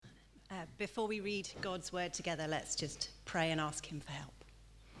Before we read God's word together, let's just pray and ask him for help.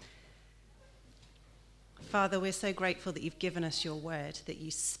 Father, we're so grateful that you've given us your word, that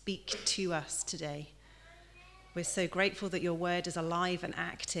you speak to us today. We're so grateful that your word is alive and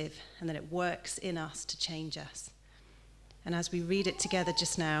active and that it works in us to change us. And as we read it together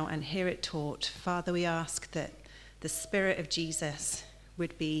just now and hear it taught, Father, we ask that the Spirit of Jesus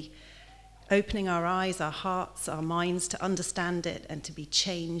would be opening our eyes, our hearts, our minds to understand it and to be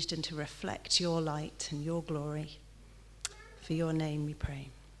changed and to reflect your light and your glory. For your name we pray.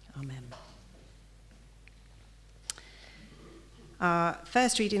 Amen. Our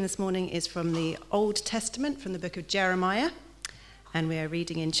first reading this morning is from the Old Testament, from the book of Jeremiah, and we are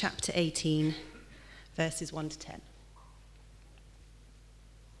reading in chapter 18, verses 1 to 10.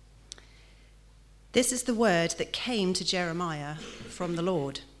 This is the word that came to Jeremiah from the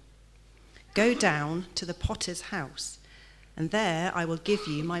Lord. Go down to the potter's house, and there I will give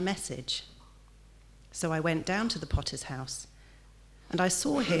you my message. So I went down to the potter's house, and I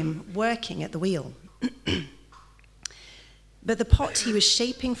saw him working at the wheel. But the pot he was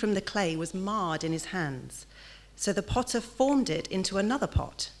shaping from the clay was marred in his hands. So the potter formed it into another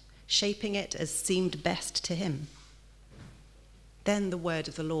pot, shaping it as seemed best to him. Then the word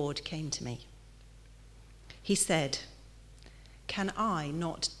of the Lord came to me. He said, "Can I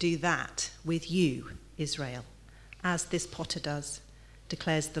not do that with you, Israel, as this potter does,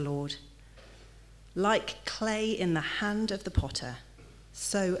 declares the Lord? Like clay in the hand of the potter,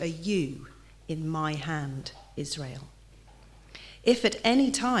 so are you in my hand, Israel. If at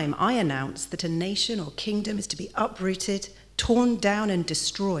any time I announce that a nation or kingdom is to be uprooted, torn down and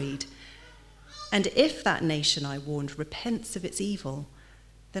destroyed, and if that nation I warned repents of its evil,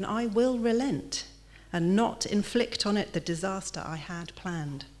 then I will relent and not inflict on it the disaster I had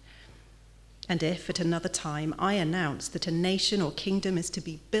planned. And if at another time I announce that a nation or kingdom is to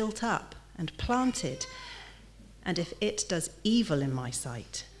be built up and planted, and if it does evil in my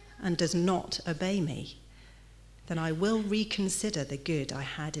sight and does not obey me, then I will reconsider the good I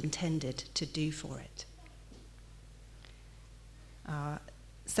had intended to do for it." Our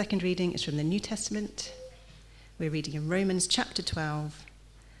second reading is from the New Testament. We're reading in Romans chapter 12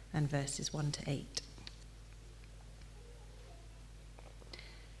 and verses 1 to 8.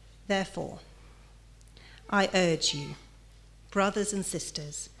 Therefore, I urge you, brothers and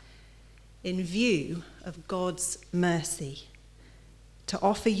sisters, in view of God's mercy, to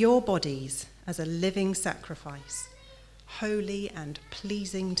offer your bodies as a living sacrifice, holy and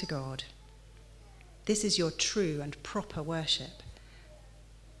pleasing to God. This is your true and proper worship.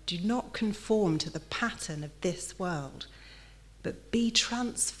 Do not conform to the pattern of this world, but be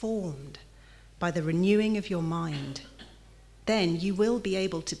transformed by the renewing of your mind. Then you will be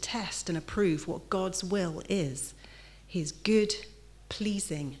able to test and approve what God's will is, his good,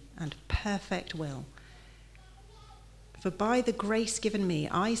 pleasing, and perfect will. For by the grace given me,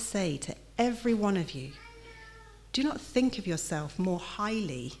 I say to every one of you, do not think of yourself more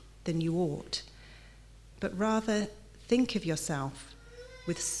highly than you ought, but rather think of yourself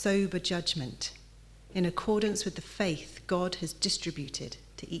with sober judgment, in accordance with the faith God has distributed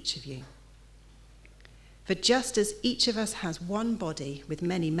to each of you. For just as each of us has one body with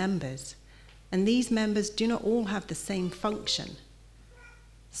many members, and these members do not all have the same function,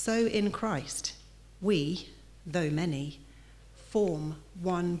 so in Christ we, though many, form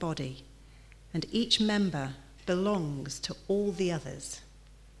one body, and each member belongs to all the others.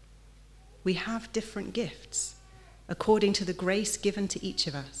 We have different gifts, according to the grace given to each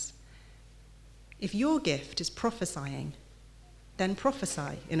of us. If your gift is prophesying, then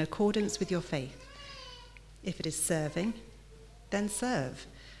prophesy in accordance with your faith. If it is serving, then serve.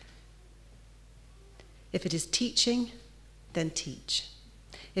 If it is teaching, then teach.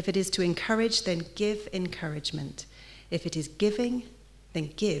 If it is to encourage, then give encouragement. If it is giving, then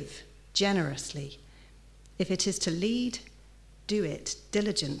give generously. If it is to lead, do it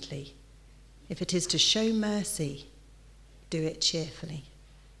diligently. If it is to show mercy, do it cheerfully.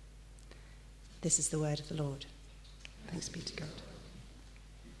 This is the word of the Lord. Thanks be to God.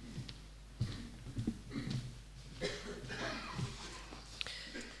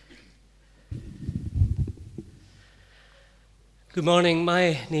 Good morning,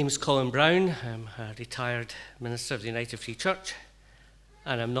 my name is Colin Brown. I'm a retired minister of the United Free Church,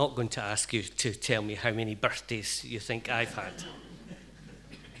 and I'm not going to ask you to tell me how many birthdays you think I've had.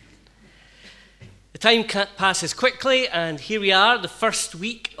 The time passes quickly, and here we are. The first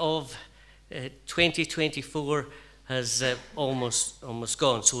week of 2024 has almost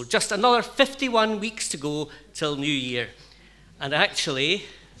gone. So just another 51 weeks to go till New Year. And actually,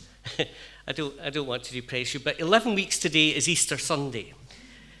 I don't want to depress you, but 11 weeks today is Easter Sunday.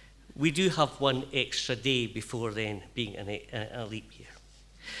 we do have one extra day before then being a leap year.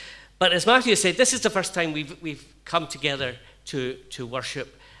 But as Matthew said, this is the first time we've come together to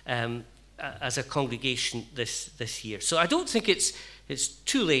worship as a congregation this year. So I don't think it's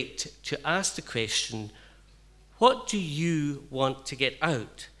too late to ask the question, what do you want to get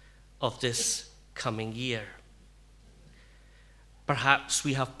out of this coming year? Perhaps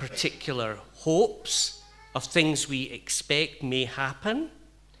we have particular hopes of things we expect may happen.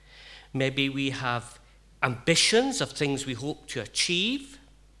 Maybe we have ambitions of things we hope to achieve.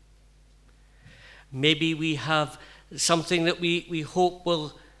 Maybe we have something that we hope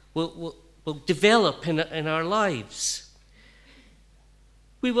will develop in our lives.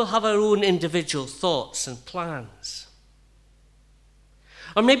 We will have our own individual thoughts and plans.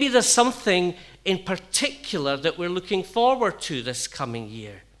 Or maybe there's something in particular that we're looking forward to this coming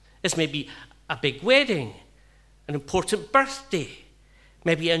year. It's maybe a big wedding, an important birthday,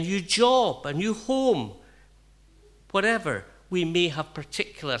 maybe a new job, a new home, whatever. We may have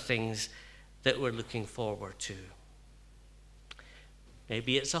particular things that we're looking forward to.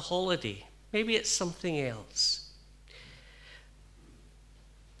 Maybe it's a holiday. Maybe it's something else.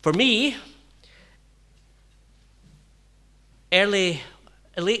 For me,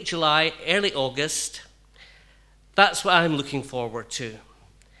 late July, early August, that's what I'm looking forward to.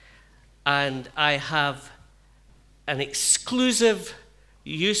 And I have an exclusive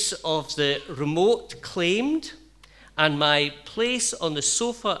use of the remote claimed and my place on the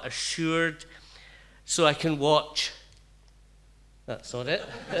sofa assured so I can watch. That's not it.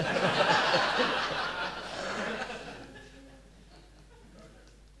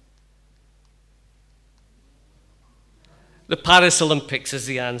 The Paris Olympics is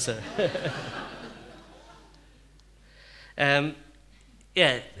the answer. Yeah,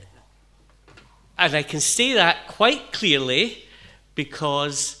 and I can say that quite clearly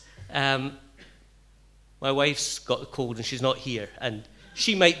because my wife's got the cold and she's not here, and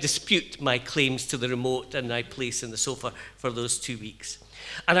she might dispute my claims to the remote and my place in the sofa for those 2 weeks.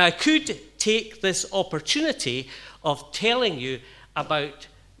 And I could take this opportunity of telling you about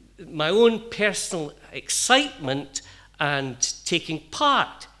my own personal excitement and taking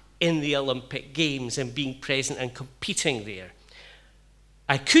part in the Olympic Games and being present and competing there.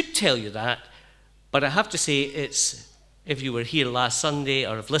 I could tell you that, but I have to say it's, if you were here last Sunday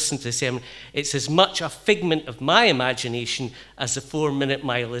or have listened to the sermon, it's as much a figment of my imagination as the 4-minute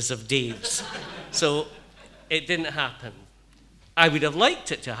mile is of Dave's. So it didn't happen. I would have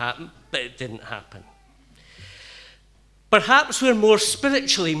liked it to happen, but it didn't happen. Perhaps we're more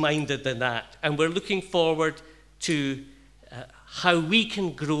spiritually minded than that, and we're looking forward to how we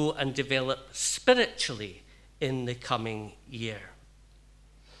can grow and develop spiritually in the coming year.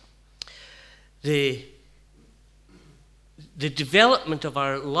 The development of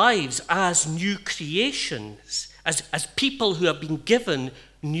our lives as new creations, as people who have been given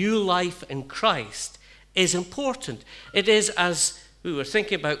new life in Christ, is important. It is, as we were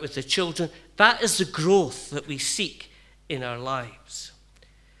thinking about with the children, that is the growth that we seek in our lives.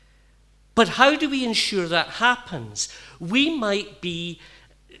 But how do we ensure that happens? We might be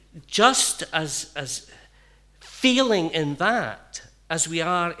just as failing in that as we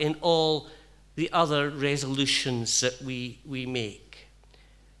are in all the other resolutions that we make.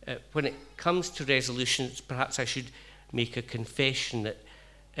 When it comes to resolutions, perhaps I should make a confession that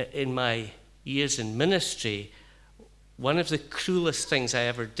in my years in ministry, one of the cruelest things I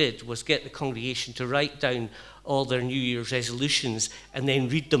ever did was get the congregation to write down all their New Year's resolutions and then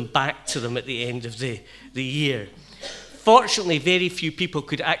read them back to them at the end of the year. Fortunately, very few people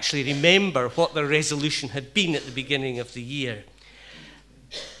could actually remember what their resolution had been at the beginning of the year.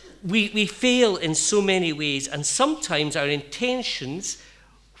 We fail in so many ways, and sometimes our intentions,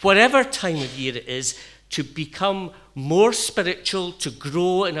 whatever time of year it is, to become more spiritual, to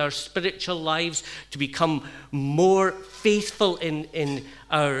grow in our spiritual lives, to become more faithful in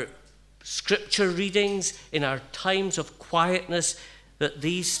our scripture readings, in our times of quietness, that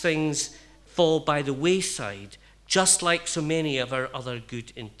these things fall by the wayside, just like so many of our other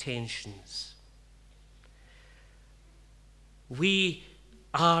good intentions. We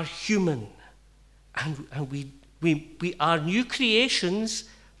are human, and we are new creations,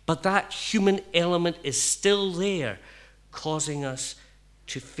 but that human element is still there, causing us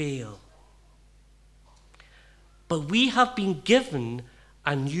to fail. But we have been given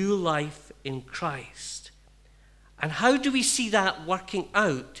a new life in Christ. And how do we see that working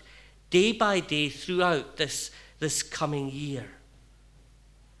out day by day throughout this coming year?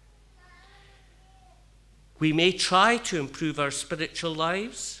 We may try to improve our spiritual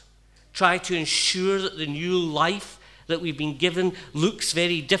lives, try to ensure that the new life that we've been given looks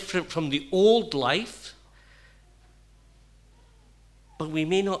very different from the old life, but we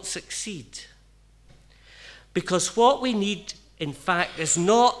may not succeed. Because what we need, in fact, is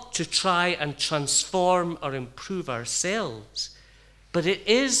not to try and transform or improve ourselves, but it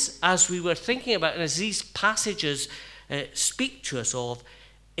is, as we were thinking about, and as these passages speak to us of,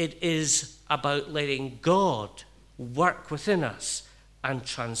 it is about letting God work within us and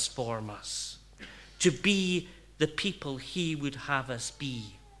transform us to be the people he would have us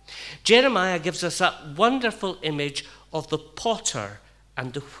be. Jeremiah gives us that wonderful image of the potter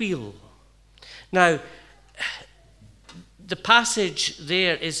and the wheel. Now, the passage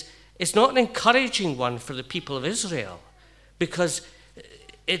there is not an encouraging one for the people of Israel, because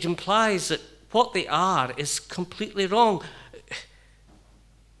it implies that what they are is completely wrong.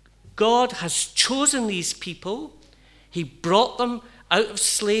 God has chosen these people. He brought them out of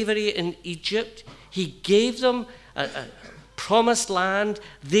slavery in Egypt. He gave them a promised land.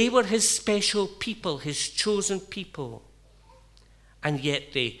 They were his special people, his chosen people. And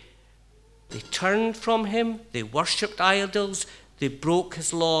yet they turned from him. They worshipped idols. They broke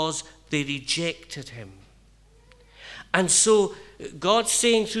his laws. They rejected him. And so God's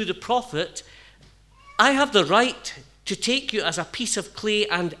saying through the prophet, I have the right to take you as a piece of clay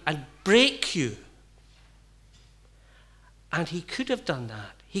and break you. And he could have done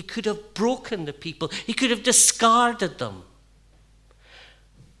that. He could have broken the people. He could have discarded them.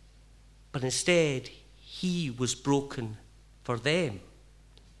 But instead, he was broken for them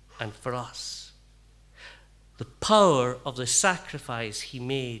and for us. The power of the sacrifice he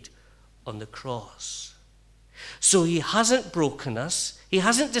made on the cross. So he hasn't broken us. He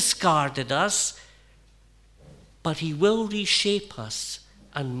hasn't discarded us. But he will reshape us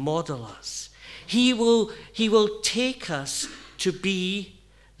and model us. He will take us to be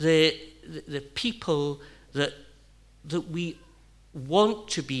the people that we want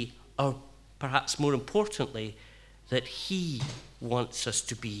to be, or perhaps more importantly, that he wants us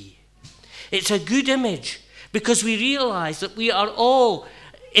to be. It's a good image because we realize that we are all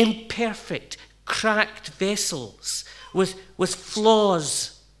imperfect, cracked vessels with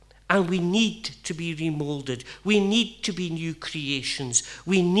flaws. And we need to be remolded. We need to be new creations.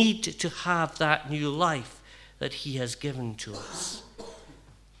 We need to have that new life that he has given to us.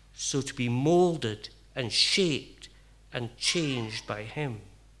 So to be molded and shaped and changed by him.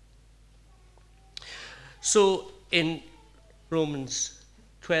 So in Romans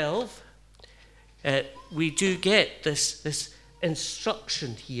 12, we do get this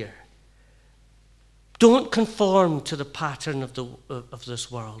instruction here. Don't conform to the pattern of this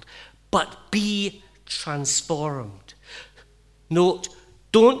world, but be transformed. Note,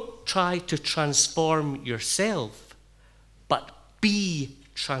 don't try to transform yourself, but be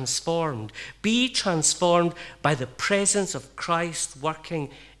transformed. Be transformed by the presence of Christ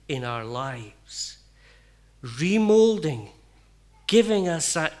working in our lives, remolding, giving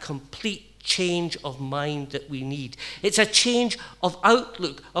us that complete change of mind that we need. It's a change of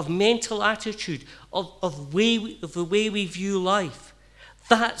outlook, of mental attitude, of the way we view life.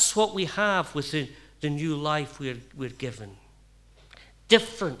 That's what we have with the new life we're given.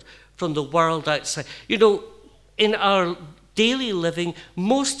 Different from the world outside. You know, in our daily living,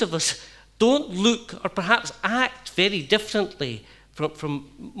 most of us don't look or perhaps act very differently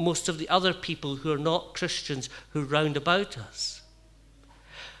from most of the other people who are not Christians who are round about us.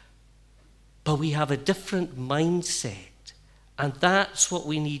 But we have a different mindset, and that's what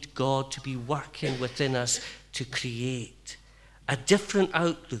we need God to be working within us to create. A different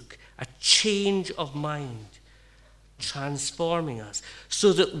outlook, a change of mind, transforming us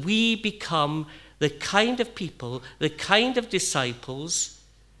so that we become the kind of people, the kind of disciples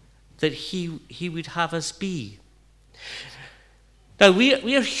that he would have us be. Now, we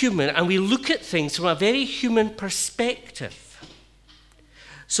are human, and we look at things from a very human perspective.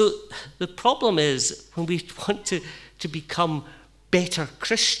 So the problem is when we want to become better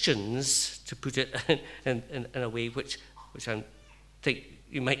Christians, to put it in a way which I think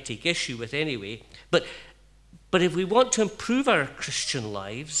you might take issue with anyway, but if we want to improve our Christian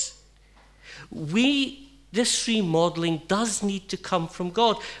lives, this remodeling does need to come from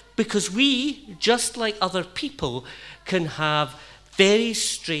God, because we, just like other people, can have very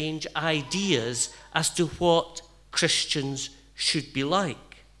strange ideas as to what Christians should be like.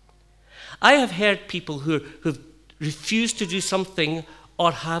 I have heard people who've refused to do something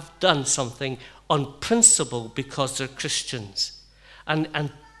or have done something on principle because they're Christians. And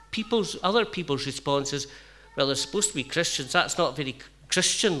other people's response is, well, they're supposed to be Christians, that's not very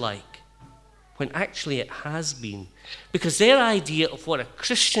Christian-like. When actually it has been. Because their idea of what a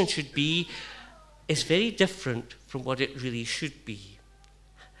Christian should be is very different from what it really should be.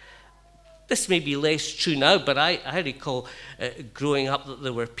 This may be less true now, but I recall growing up that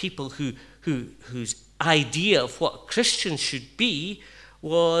there were people whose idea of what Christians should be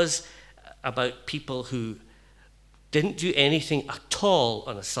was about people who didn't do anything at all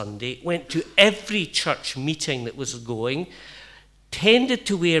on a Sunday, went to every church meeting that was going, tended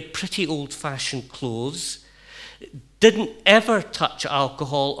to wear pretty old-fashioned clothes, didn't ever touch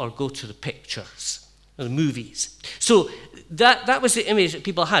alcohol or go to the pictures, or the movies. So that was the image that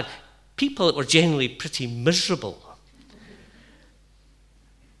people had. People that were generally pretty miserable.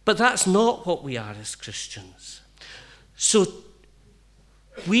 But that's not what we are as Christians. So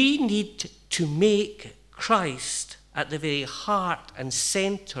we need to make Christ at the very heart and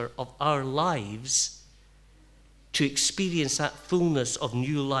center of our lives to experience that fullness of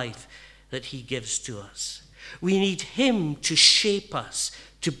new life that he gives to us. We need him to shape us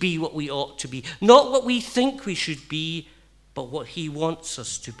to be what we ought to be. Not what we think we should be, but what he wants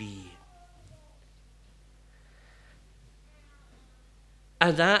us to be.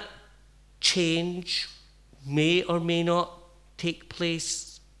 And that change may or may not take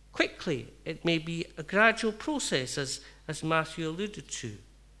place quickly. It may be a gradual process, as Matthew alluded to.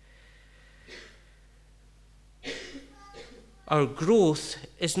 Our growth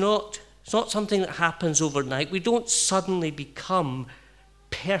is not something that happens overnight. We don't suddenly become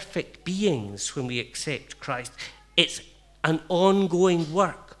perfect beings when we accept Christ. It's an ongoing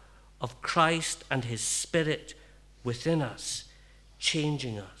work of Christ and his Spirit within us,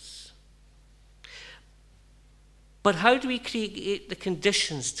 changing us. But how do we create the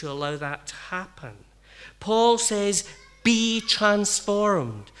conditions to allow that to happen? Paul says, be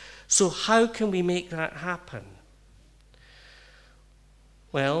transformed. So how can we make that happen?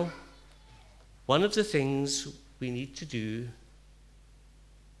 Well, one of the things we need to do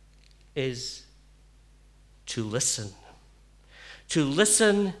is to listen. To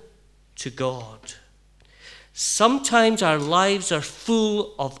listen to God. Sometimes our lives are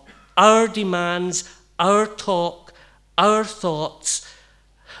full of our demands, our talk, our thoughts,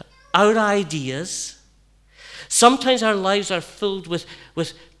 our ideas. Sometimes our lives are filled with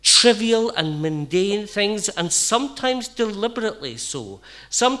trivial and mundane things, and sometimes deliberately so.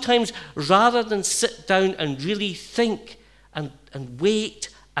 Sometimes rather than sit down and really think and wait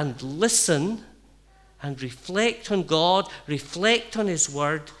and listen and reflect on God, reflect on his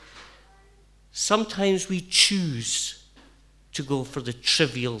word, sometimes we choose to go for the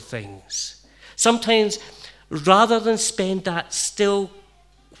trivial things. Sometimes, rather than spend that still,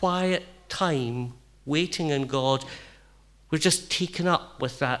 quiet time waiting on God, we're just taken up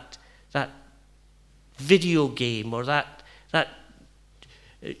with that video game or that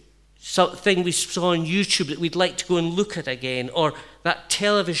thing we saw on YouTube that we'd like to go and look at again, or that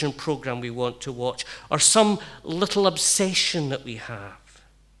television program we want to watch, or some little obsession that we have.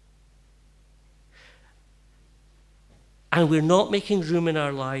 And we're not making room in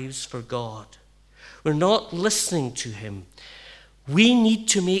our lives for God. We're not listening to him. We need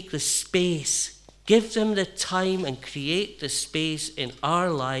to make the space, give them the time and create the space in our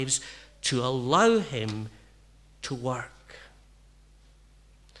lives to allow him to work.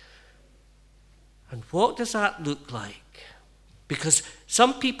 And what does that look like? Because there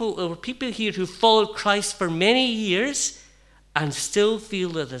were people here who followed Christ for many years and still feel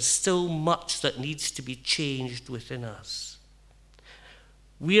that there's still much that needs to be changed within us.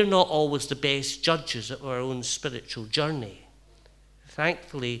 We are not always the best judges of our own spiritual journey.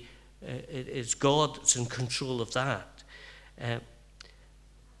 Thankfully, it is God that's in control of that.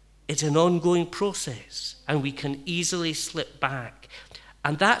 It's an ongoing process, and we can easily slip back.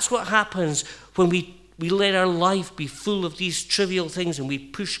 And that's what happens when we let our life be full of these trivial things and we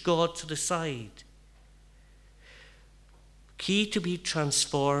push God to the side. Key to be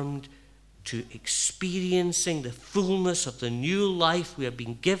transformed, to experiencing the fullness of the new life we have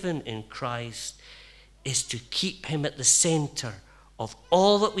been given in Christ, is to keep him at the center of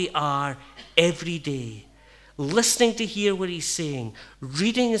all that we are every day. Listening to hear what he's saying,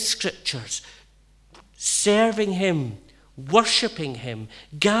 reading the scriptures, serving him, worshipping him,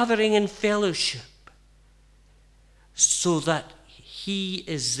 gathering in fellowship, so that he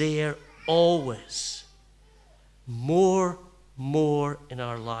is there always, more in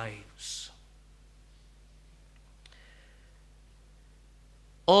our lives.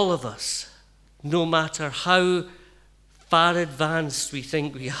 All of us, no matter how far advanced we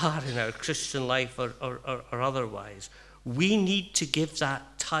think we are in our Christian life or otherwise, we need to give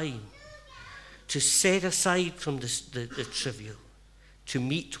that time to set aside from the trivial, to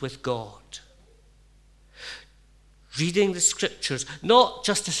meet with God. reading the scriptures, not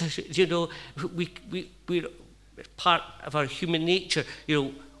just as, we're part of our human nature.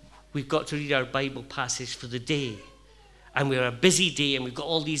 We've got to read our Bible passage for the day. And we're a busy day and we've got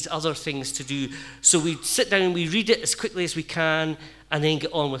all these other things to do. So we sit down and we read it as quickly as we can and then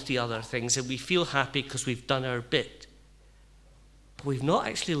get on with the other things. And we feel happy because we've done our bit. But we've not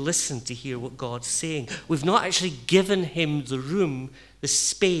actually listened to hear what God's saying. We've not actually given him the room, the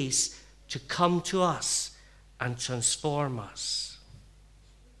space to come to us and transform us.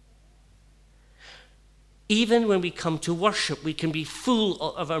 Even when we come to worship, we can be full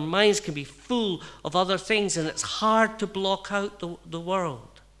of, our minds can be full of other things, and it's hard to block out the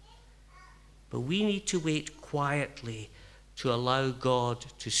world. But we need to wait quietly to allow God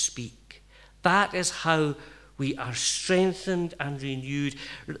to speak. That is how we are strengthened and renewed.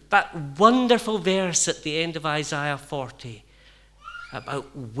 That wonderful verse at the end of Isaiah 40 about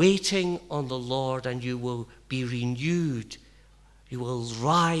waiting on the Lord and you will be renewed. You will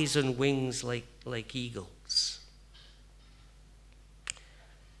rise on wings like eagles.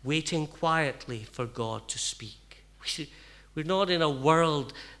 Waiting quietly for God to speak. We're not in a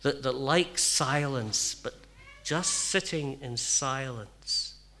world that likes silence, but just sitting in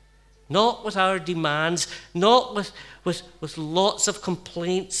silence. Not with our demands, not with lots of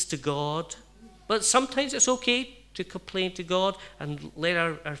complaints to God, but sometimes it's okay to complain to God and let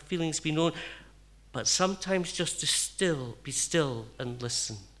our feelings be known, but sometimes just to be still and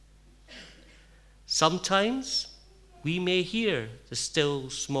listen. Sometimes we may hear the still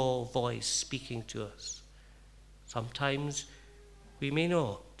small voice speaking to us. Sometimes we may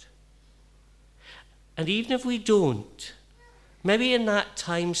not. And even if we don't, maybe in that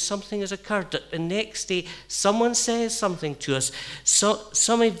time something has occurred that the next day someone says something to us,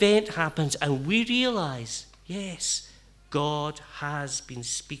 some event happens and we realize, yes, God has been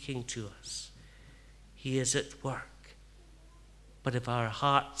speaking to us. He is at work. But if our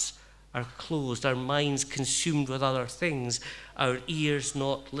hearts are closed, our minds consumed with other things, our ears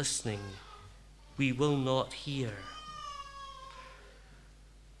not listening, we will not hear.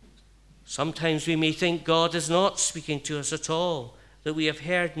 Sometimes we may think God is not speaking to us at all, that we have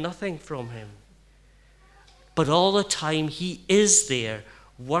heard nothing from him. But all the time he is there,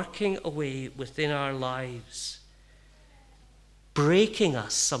 working away within our lives, breaking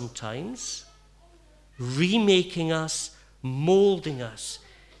us sometimes, remaking us, molding us,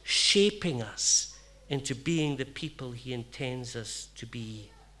 shaping us into being the people he intends us to be.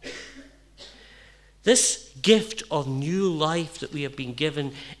 This gift of new life that we have been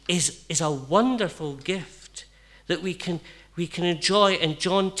given is a wonderful gift that we can enjoy. In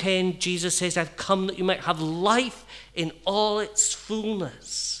John 10, Jesus says, I've come that you might have life in all its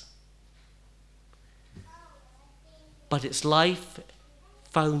fullness. But it's life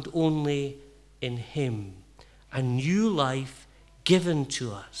found only in him, a new life given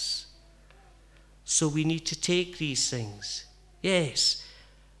to us. So we need to take these things. Yes,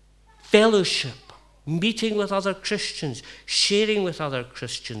 fellowship, meeting with other Christians, sharing with other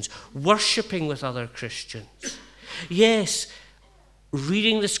Christians, worshipping with other Christians. Yes,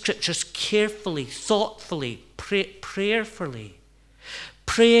 reading the scriptures carefully, thoughtfully, prayerfully,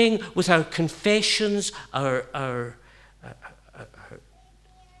 praying with our confessions, our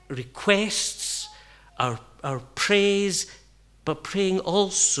requests, our praise, but praying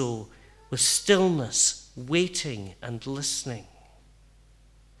also with stillness, waiting and listening.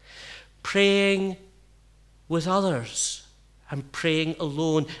 Praying with others and praying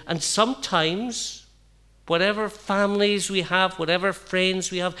alone. And sometimes, whatever families we have, whatever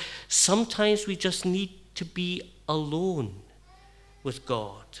friends we have, sometimes we just need to be alone with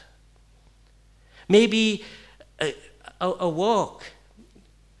God. Maybe a walk.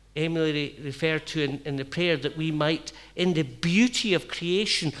 Emily referred to in the prayer that we might, in the beauty of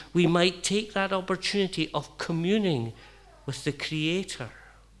creation, we might take that opportunity of communing with the Creator.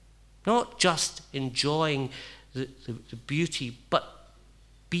 Not just enjoying the beauty, but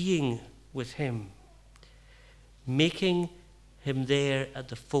being with him. Making him there at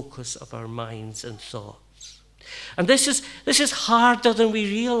the focus of our minds and thoughts. And this is harder than we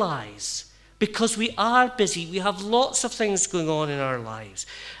realize, because we are busy. We have lots of things going on in our lives.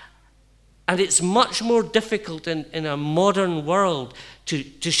 And it's much more difficult in a modern world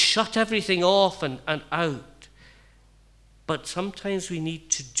to shut everything off and out. But sometimes we need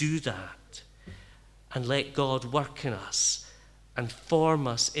to do that and let God work in us and form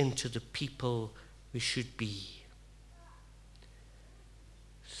us into the people we should be.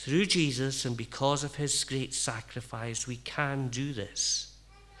 Through Jesus and because of his great sacrifice, we can do this.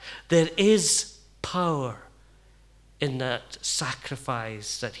 There is power in that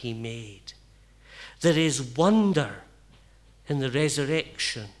sacrifice that he made. There is wonder in the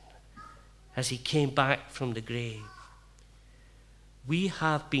resurrection as he came back from the grave. We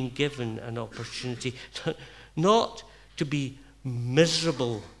have been given an opportunity not to be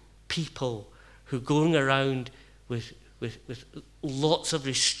miserable people who are going around with lots of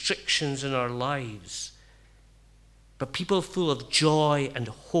restrictions in our lives, but people full of joy and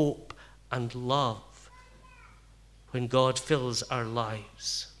hope and love when God fills our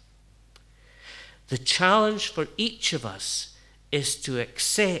lives. The challenge for each of us is to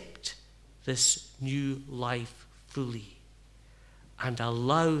accept this new life fully and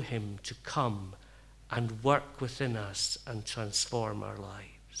allow him to come and work within us and transform our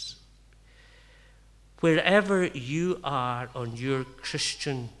lives. Wherever you are on your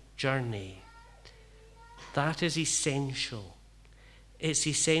Christian journey, that is essential. It's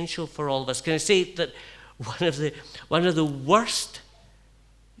essential for all of us. Can I say that one of the worst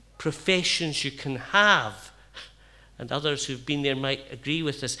professions you can have, and others who've been there might agree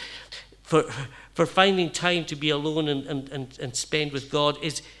with this, for finding time to be alone and spend with God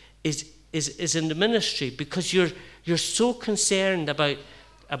is in the ministry, because you're so concerned about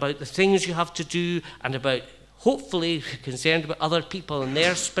the things you have to do, and about, hopefully, concerned about other people and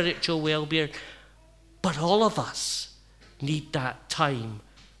their spiritual well-being. But all of us need that time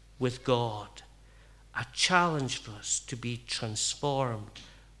with God. A challenge for us to be transformed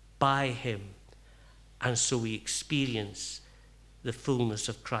by him, and so we experience the fullness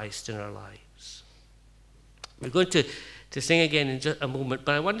of Christ in our lives. We're going to sing again in just a moment,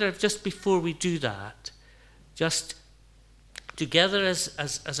 but I wonder if just before we do that, just together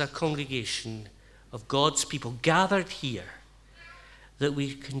as a congregation of God's people gathered here, that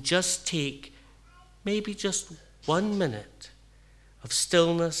we can just take maybe just 1 minute of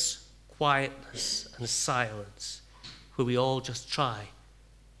stillness, quietness, and silence, where we all just try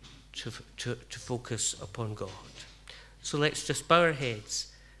to focus upon God. So let's just bow our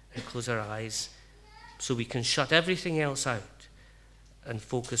heads and close our eyes so we can shut everything else out and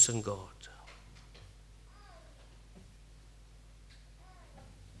focus on God.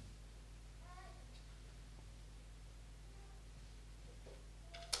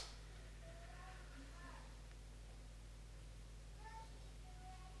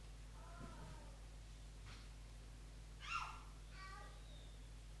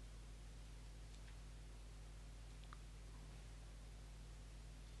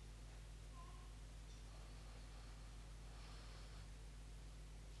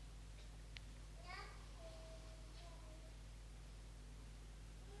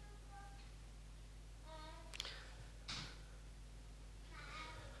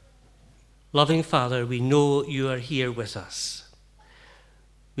 Loving Father, we know you are here with us.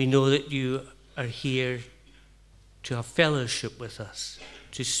 We know that you are here to have fellowship with us,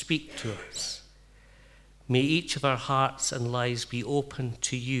 to speak to us. May each of our hearts and lives be open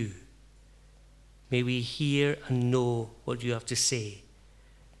to you. May we hear and know what you have to say.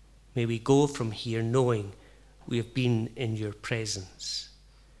 May we go from here knowing we have been in your presence.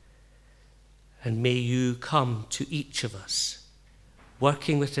 And may you come to each of us,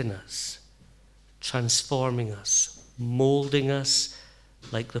 working within us, transforming us, molding us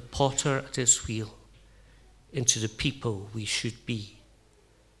like the potter at his wheel into the people we should be.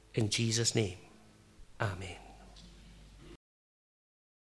 In Jesus' name, amen.